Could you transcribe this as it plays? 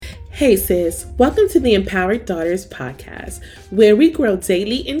Hey sis, welcome to the Empowered Daughters podcast, where we grow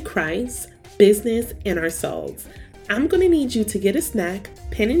daily in Christ, business, and our souls. I'm going to need you to get a snack,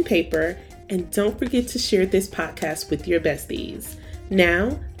 pen and paper, and don't forget to share this podcast with your besties.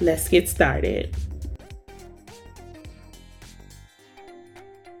 Now, let's get started.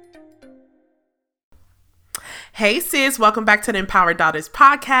 Hey sis, welcome back to the Empowered Daughters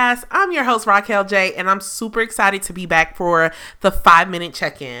podcast. I'm your host Raquel J, and I'm super excited to be back for the 5-minute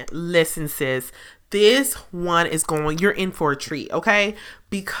check-in. Listen sis, this one is you're in for a treat, okay?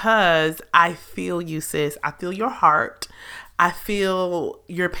 Because I feel you sis, I feel your heart, I feel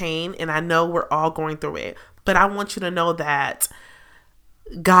your pain, and I know we're all going through it. But I want you to know that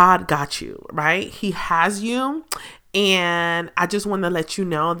God got you, right? He has you. And I just want to let you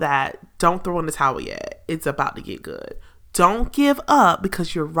know that don't throw in the towel yet. It's about to get good. Don't give up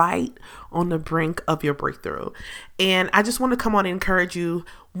because you're right on the brink of your breakthrough. And I just want to come on and encourage you.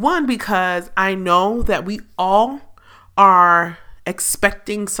 One, because I know that we all are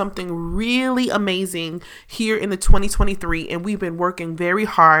expecting something really amazing here in the 2023, and we've been working very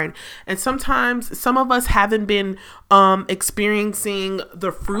hard, and sometimes some of us haven't been experiencing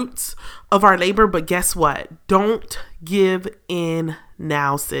the fruits of our labor. But guess what? Don't give in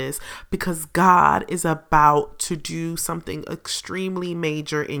now, sis, because God is about to do something extremely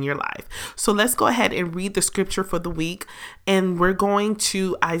major in your life. So let's go ahead and read the scripture for the week, and we're going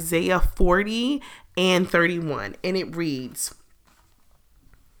to Isaiah 40 and 31, and it reads,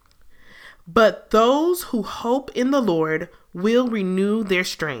 "But those who hope in the Lord will renew their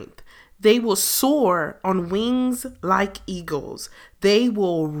strength. They will soar on wings like eagles. They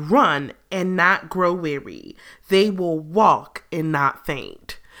will run and not grow weary. They will walk and not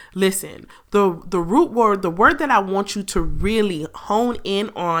faint." Listen, the root word, the word that I want you to really hone in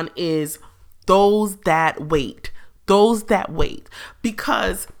on is those that wait. Those that wait.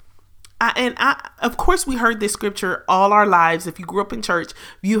 Because of course, we heard this scripture all our lives. If you grew up in church,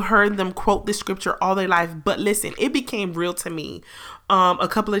 you heard them quote this scripture all their life. But listen, it became real to me a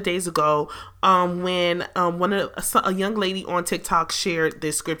couple of days ago when a young lady on TikTok shared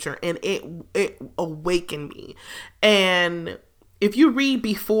this scripture, and it awakened me. And if you read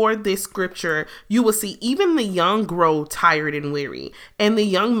before this scripture, you will see even the young grow tired and weary, and the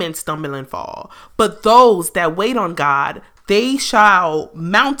young men stumble and fall. But those that wait on God, they shall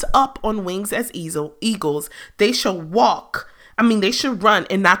mount up on wings as eagles. They shall they should run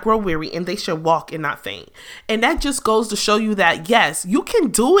and not grow weary, and they shall walk and not faint. And that just goes to show you that, yes, you can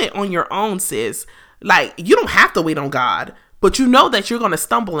do it on your own, sis. Like, you don't have to wait on God, but you know that you're going to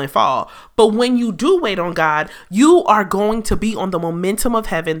stumble and fall. But when you do wait on God, you are going to be on the momentum of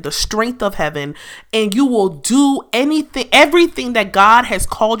heaven, the strength of heaven, and you will do everything that God has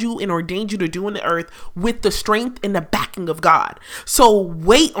called you and ordained you to do in the earth with the strength and the backing of God. So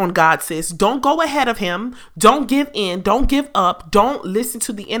wait on God, sis. Don't go ahead of him. Don't give in. Don't give up. Don't listen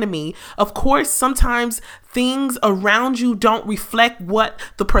to the enemy. Of course, sometimes things around you don't reflect what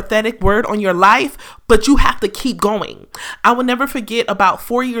the prophetic word on your life, but you have to keep going. I will never forget about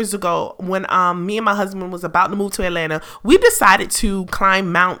 4 years ago when me and my husband was about to move to Atlanta. We decided to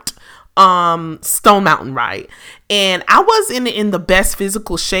climb Stone Mountain, right? And I wasn't in the best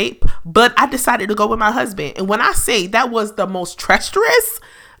physical shape, but I decided to go with my husband. And when I say that was the most treacherous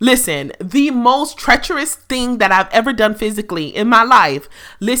thing that I've ever done physically in my life.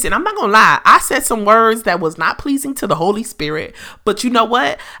 Listen, I'm not gonna lie. I said some words that was not pleasing to the Holy Spirit, but you know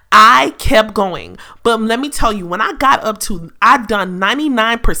what? I kept going. But let me tell you, when I got I'd done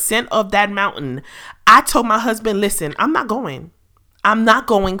 99% of that mountain. I told my husband, listen, I'm not going.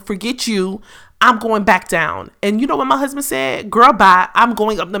 Forget you. I'm going back down. And you know what my husband said? Girl, bye. I'm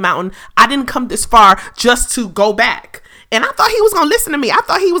going up the mountain. I didn't come this far just to go back. And I thought he was going to listen to me. I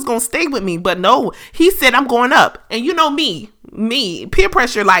thought he was going to stay with me. But no, he said, I'm going up. And you know me, peer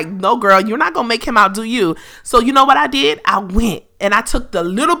pressure, like, no, girl, you're not going to make him outdo you. So you know what I did? I went and I took the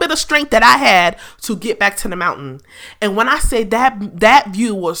little bit of strength that I had to get back to the mountain. And when I say that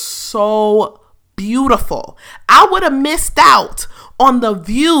view was so beautiful, I would have missed out on the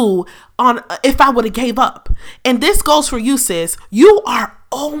view if I would have gave up. And this goes for you, sis. You are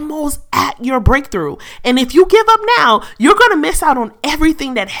almost at your breakthrough. And if you give up now, you're going to miss out on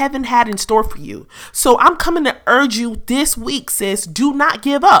everything that heaven had in store for you. So I'm coming to urge you this week, sis, do not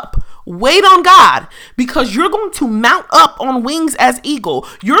give up. Wait on God, because you're going to mount up on wings as eagle.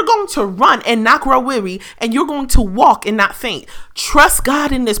 You're going to run and not grow weary, and you're going to walk and not faint. Trust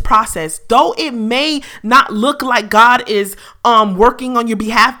God in this process. Though it may not look like God is working on your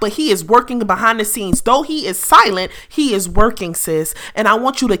behalf, but he is working behind the scenes. Though he is silent, he is working, sis. And I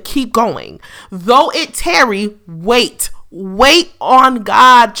want you to keep going. Though it tarry, wait. Wait on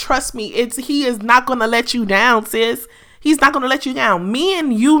God. Trust me, He is not going to let you down, sis. He's not going to let you down. Me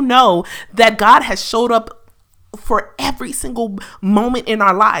and you know that God has showed up for every single moment in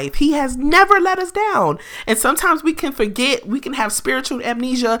our life. He has never let us down. And sometimes we can forget, we can have spiritual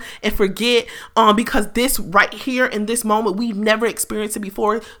amnesia and forget because this right here in this moment, we've never experienced it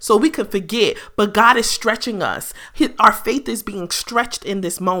before. So we can forget, but God is stretching us. Our faith is being stretched in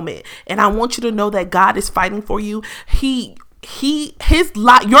this moment. And I want you to know that God is fighting for you. Your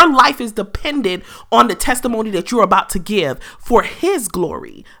life is dependent on the testimony that you're about to give for His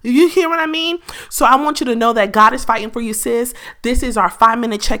glory. You hear what I mean? So I want you to know that God is fighting for you, sis. This is our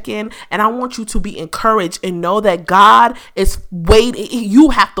 5-minute check-in, and I want you to be encouraged and know that God is waiting. You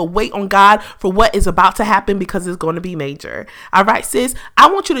have to wait on God for what is about to happen because it's going to be major. All right, sis.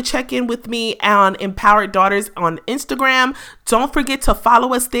 I want you to check in with me on Empowered Daughters on Instagram. Don't forget to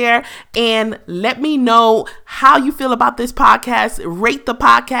follow us there and let me know how you feel about this podcast. Rate the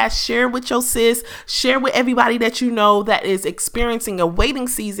podcast, share with your sis, share with everybody that you know that is experiencing a waiting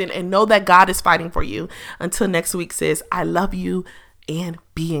season, and know that God is fighting for you. Until next week, sis, I love you and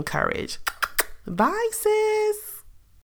be encouraged. Bye, sis.